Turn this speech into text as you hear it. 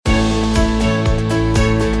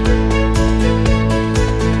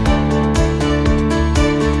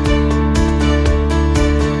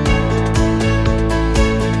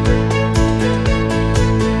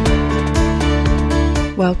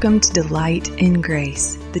Welcome to Delight in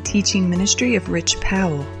Grace, the teaching ministry of Rich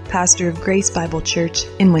Powell, pastor of Grace Bible Church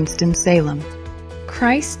in Winston-Salem.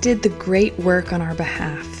 Christ did the great work on our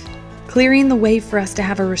behalf, clearing the way for us to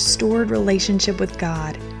have a restored relationship with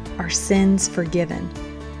God, our sins forgiven.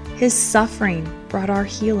 His suffering brought our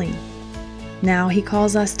healing. Now he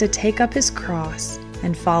calls us to take up his cross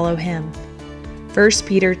and follow him. 1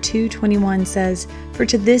 Peter 2:21 says, "For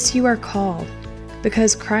to this you are called,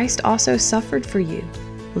 because Christ also suffered for you,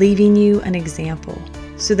 leaving you an example,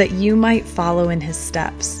 so that you might follow in his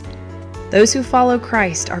steps." Those who follow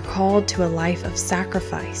Christ are called to a life of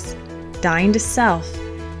sacrifice, dying to self,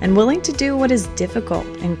 and willing to do what is difficult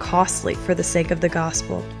and costly for the sake of the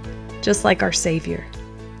gospel, just like our Savior.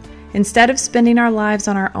 Instead of spending our lives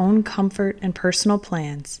on our own comfort and personal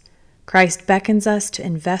plans, Christ beckons us to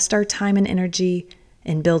invest our time and energy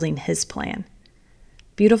in building his plan.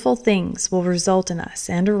 Beautiful things will result in us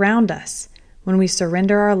and around us when we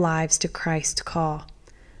surrender our lives to Christ's call.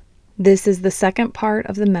 This is the second part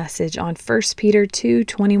of the message on 1 Peter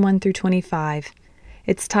 2:21 through 25.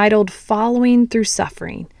 It's titled Following Through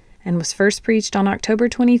Suffering and was first preached on October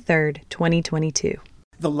 23rd, 2022.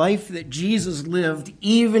 The life that Jesus lived,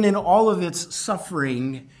 even in all of its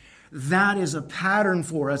suffering, that is a pattern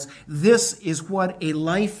for us. This is what a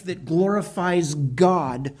life that glorifies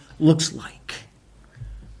God looks like.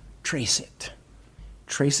 Trace it.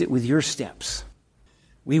 Trace it with your steps.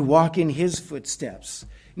 We walk in his footsteps,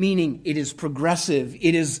 meaning it is progressive,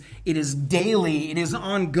 it is daily, it is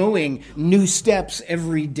ongoing, new steps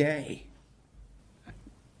every day.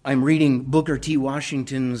 I'm reading Booker T.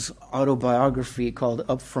 Washington's autobiography called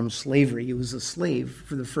Up From Slavery. He was a slave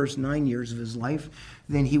for the first 9 years of his life.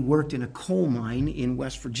 Then he worked in a coal mine in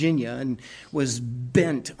West Virginia and was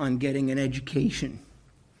bent on getting an education.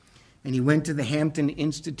 And he went to the Hampton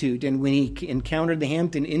Institute, and when he encountered the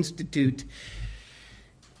Hampton Institute,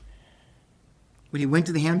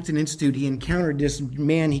 he encountered this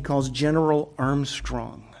man he calls General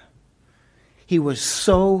Armstrong. He was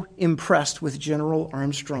so impressed with General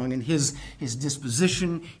Armstrong and his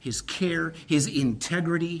disposition, his care, his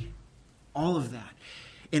integrity, all of that.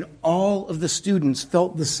 And all of the students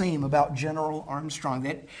felt the same about General Armstrong,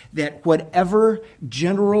 that whatever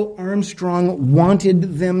General Armstrong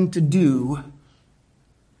wanted them to do,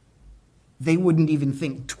 they wouldn't even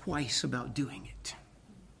think twice about doing it.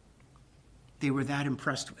 They were that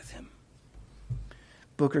impressed with him.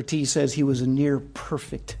 Booker T says he was a near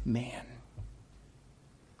perfect man.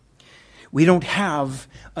 We don't have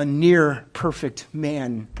a near perfect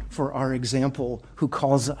man for our example who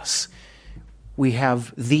calls us. We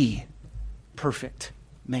have the perfect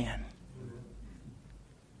man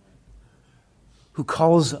who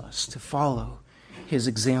calls us to follow his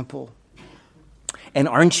example. And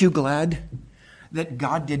aren't you glad that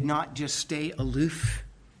God did not just stay aloof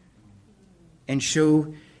and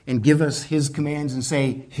show and give us his commands and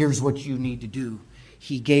say, here's what you need to do.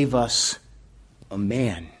 He gave us a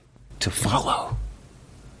man to follow,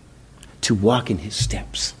 to walk in his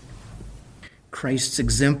steps. Christ's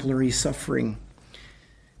exemplary suffering.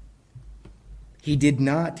 He did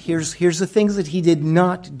not, here's the things that he did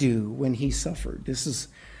not do when he suffered. This is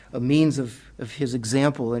a means of his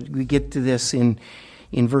example, and we get to this in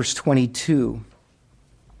verse 22.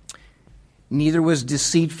 Neither was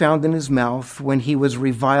deceit found in his mouth. When he was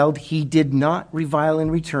reviled, he did not revile in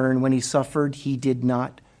return. When he suffered, he did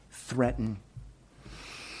not threaten.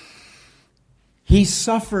 He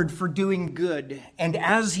suffered for doing good, and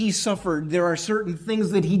as he suffered, there are certain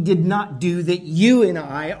things that he did not do that you and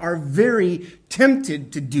I are very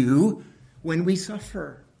tempted to do when we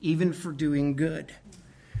suffer, even for doing good.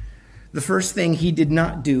 The first thing he did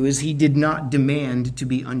not do is he did not demand to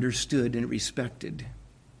be understood and respected.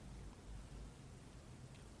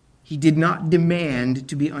 He did not demand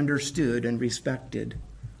to be understood and respected.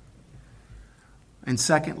 And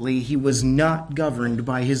secondly, he was not governed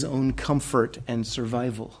by his own comfort and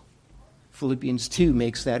survival. Philippians 2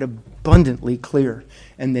 makes that abundantly clear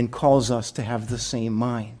and then calls us to have the same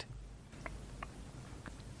mind.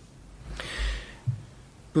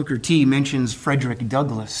 Booker T mentions Frederick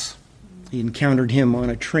Douglass. He encountered him on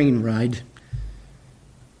a train ride.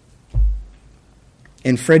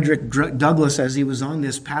 And Frederick Douglass, as he was on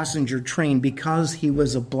this passenger train, because he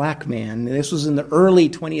was a black man, and this was in the early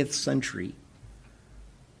 20th century,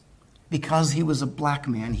 because he was a black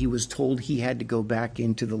man, he was told he had to go back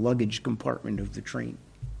into the luggage compartment of the train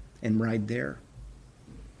and ride there.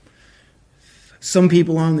 Some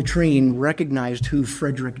people on the train recognized who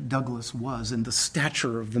Frederick Douglass was and the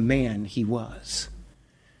stature of the man he was.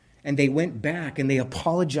 And they went back and they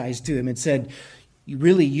apologized to him and said,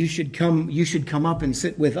 You should come up and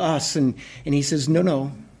sit with us. And he says,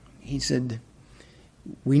 no. He said,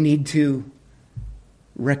 we need to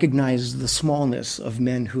recognize the smallness of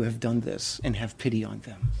men who have done this and have pity on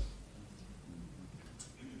them.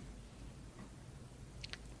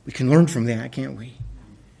 We can learn from that, can't we?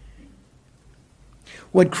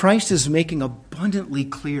 What Christ is making abundantly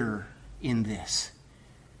clear in this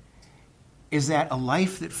is that a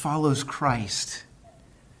life that follows Christ,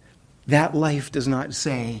 that life does not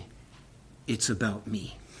say, it's about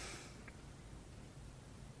me.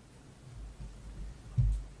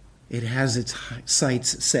 It has its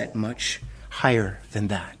sights set much higher than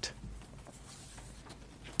that.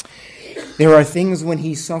 There are things when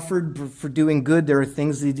he suffered for doing good, there are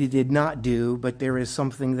things that he did not do, but there is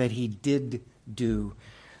something that he did do.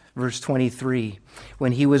 Verse 23,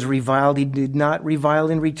 when he was reviled, he did not revile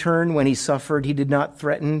in return. When he suffered, he did not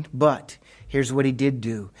threaten, but here's what he did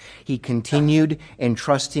do. He continued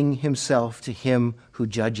entrusting himself to him who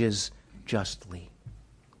judges justly.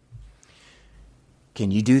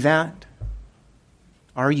 Can you do that?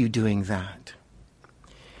 Are you doing that?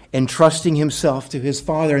 Entrusting himself to his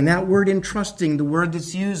Father. And that word entrusting, the word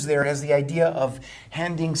that's used there, has the idea of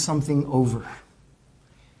handing something over.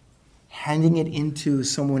 Handing it into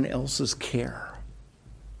someone else's care.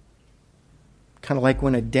 Kind of like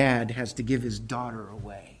when a dad has to give his daughter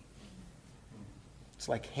away. It's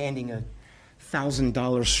like handing a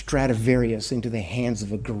 $1,000 Stradivarius into the hands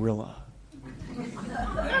of a gorilla.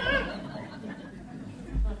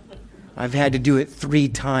 I've had to do it 3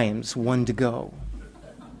 times, 1 to go.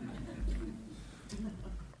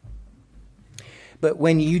 But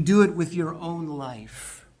when you do it with your own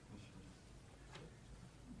life,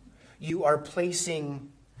 you are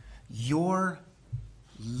placing your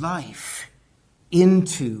life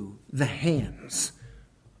into the hands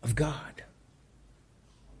of God.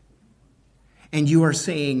 And you are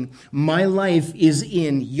saying, my life is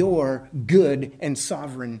in your good and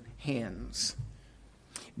sovereign hands.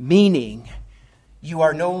 Meaning, you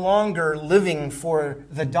are no longer living for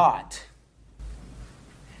the dot.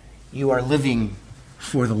 You are living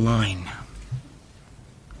for the line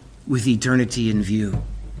with eternity in view.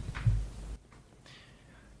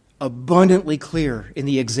 Abundantly clear in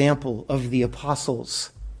the example of the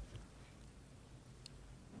apostles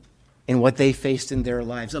and what they faced in their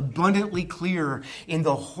lives. Abundantly clear in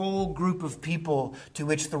the whole group of people to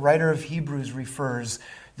which the writer of Hebrews refers,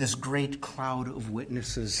 this great cloud of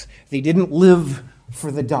witnesses. They didn't live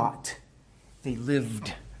for the dot. They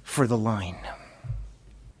lived for the line.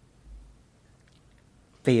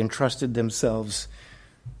 They entrusted themselves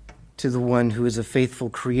to the one who is a faithful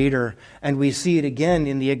creator. And we see it again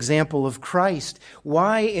in the example of Christ.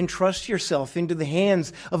 Why entrust yourself into the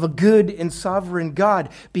hands of a good and sovereign God?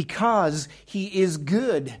 Because he is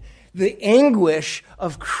good. The anguish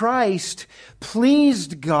of Christ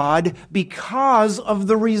pleased God because of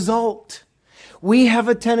the result. We have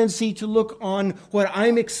a tendency to look on what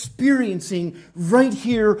I'm experiencing right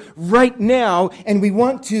here, right now, and we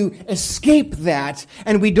want to escape that,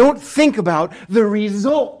 and we don't think about the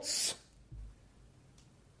results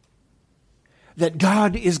that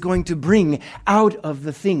God is going to bring out of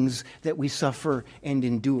the things that we suffer and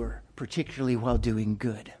endure, particularly while doing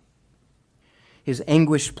good. His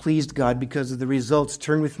anguish pleased God because of the results.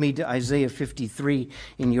 Turn with me to Isaiah 53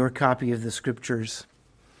 in your copy of the Scriptures.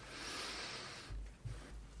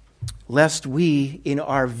 Lest we, in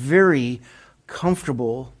our very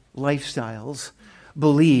comfortable lifestyles,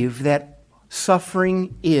 believe that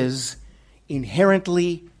suffering is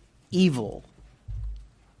inherently evil.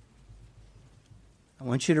 I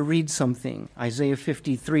want you to read something. Isaiah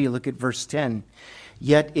 53, look at verse 10.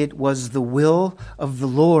 Yet it was the will of the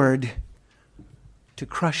Lord to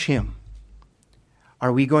crush him.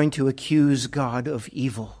 Are we going to accuse God of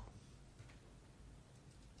evil?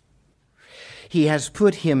 He has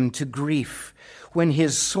put him to grief. When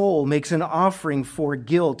his soul makes an offering for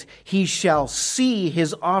guilt, he shall see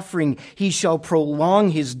his offering. He shall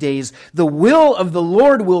prolong his days. The will of the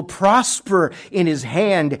Lord will prosper in his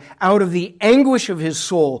hand. Out of the anguish of his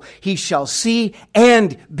soul, he shall see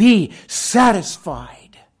and be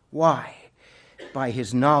satisfied. Why? By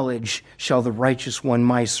his knowledge shall the righteous one,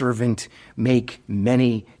 my servant, make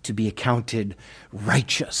many to be accounted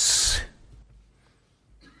righteous.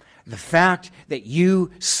 The fact that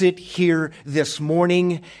you sit here this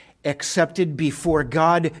morning, accepted before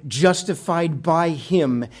God, justified by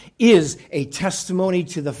him, is a testimony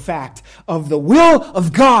to the fact of the will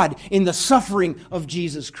of God in the suffering of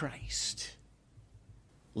Jesus Christ.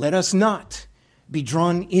 Let us not be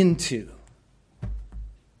drawn into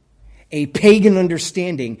a pagan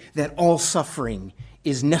understanding that all suffering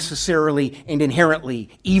is necessarily and inherently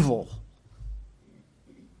evil.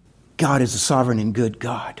 God is a sovereign and good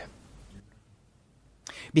God.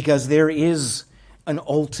 Because there is an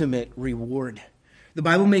ultimate reward. The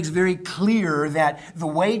Bible makes very clear that the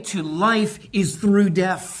way to life is through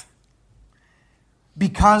death.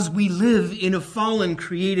 Because we live in a fallen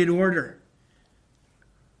created order.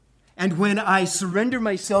 And when I surrender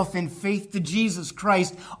myself in faith to Jesus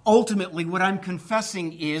Christ, ultimately what I'm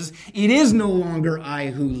confessing is, it is no longer I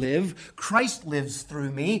who live. Christ lives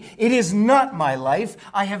through me. It is not my life.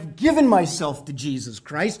 I have given myself to Jesus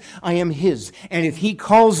Christ. I am His. And if He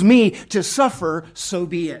calls me to suffer, so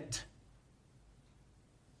be it.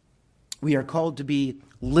 We are called to be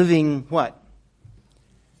living what?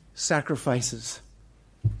 Sacrifices.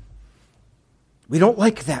 We don't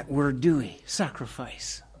like that word, do we?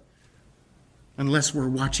 Sacrifice. Unless we're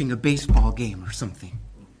watching a baseball game or something.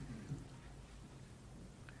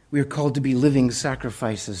 We are called to be living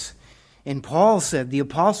sacrifices. And the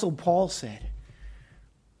Apostle Paul said,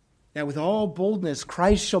 that with all boldness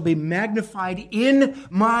Christ shall be magnified in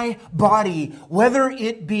my body, whether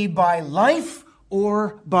it be by life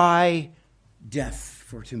or by death.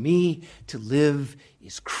 For to me to live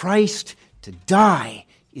is Christ, to die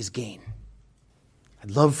is gain.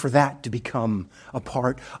 I'd love for that to become a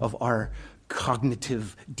part of our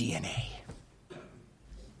cognitive DNA.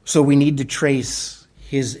 So we need to trace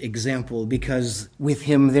His example, because with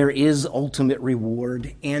Him there is ultimate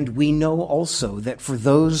reward. And we know also that for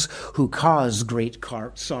those who cause great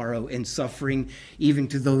sorrow and suffering, even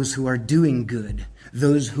to those who are doing good,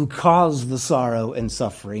 those who cause the sorrow and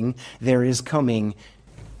suffering, there is coming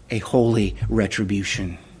a holy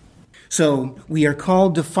retribution. So we are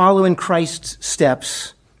called to follow in Christ's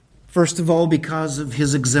steps. First of all, because of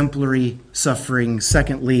His exemplary suffering.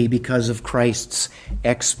 Secondly, because of Christ's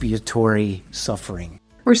expiatory suffering.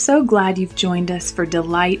 We're so glad you've joined us for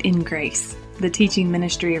Delight in Grace, the teaching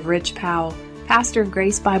ministry of Rich Powell, pastor of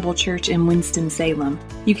Grace Bible Church in Winston-Salem.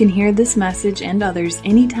 You can hear this message and others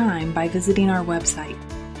anytime by visiting our website,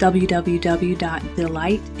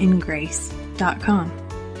 www.delightingrace.com.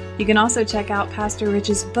 You can also check out Pastor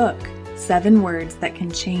Rich's book, 7 Words That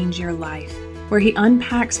Can Change Your Life, where he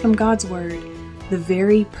unpacks from God's Word the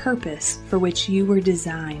very purpose for which you were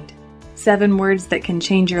designed. 7 Words That Can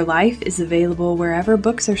Change Your Life is available wherever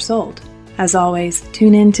books are sold. As always,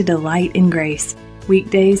 tune in to Delight in Grace,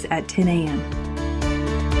 weekdays at 10 a.m.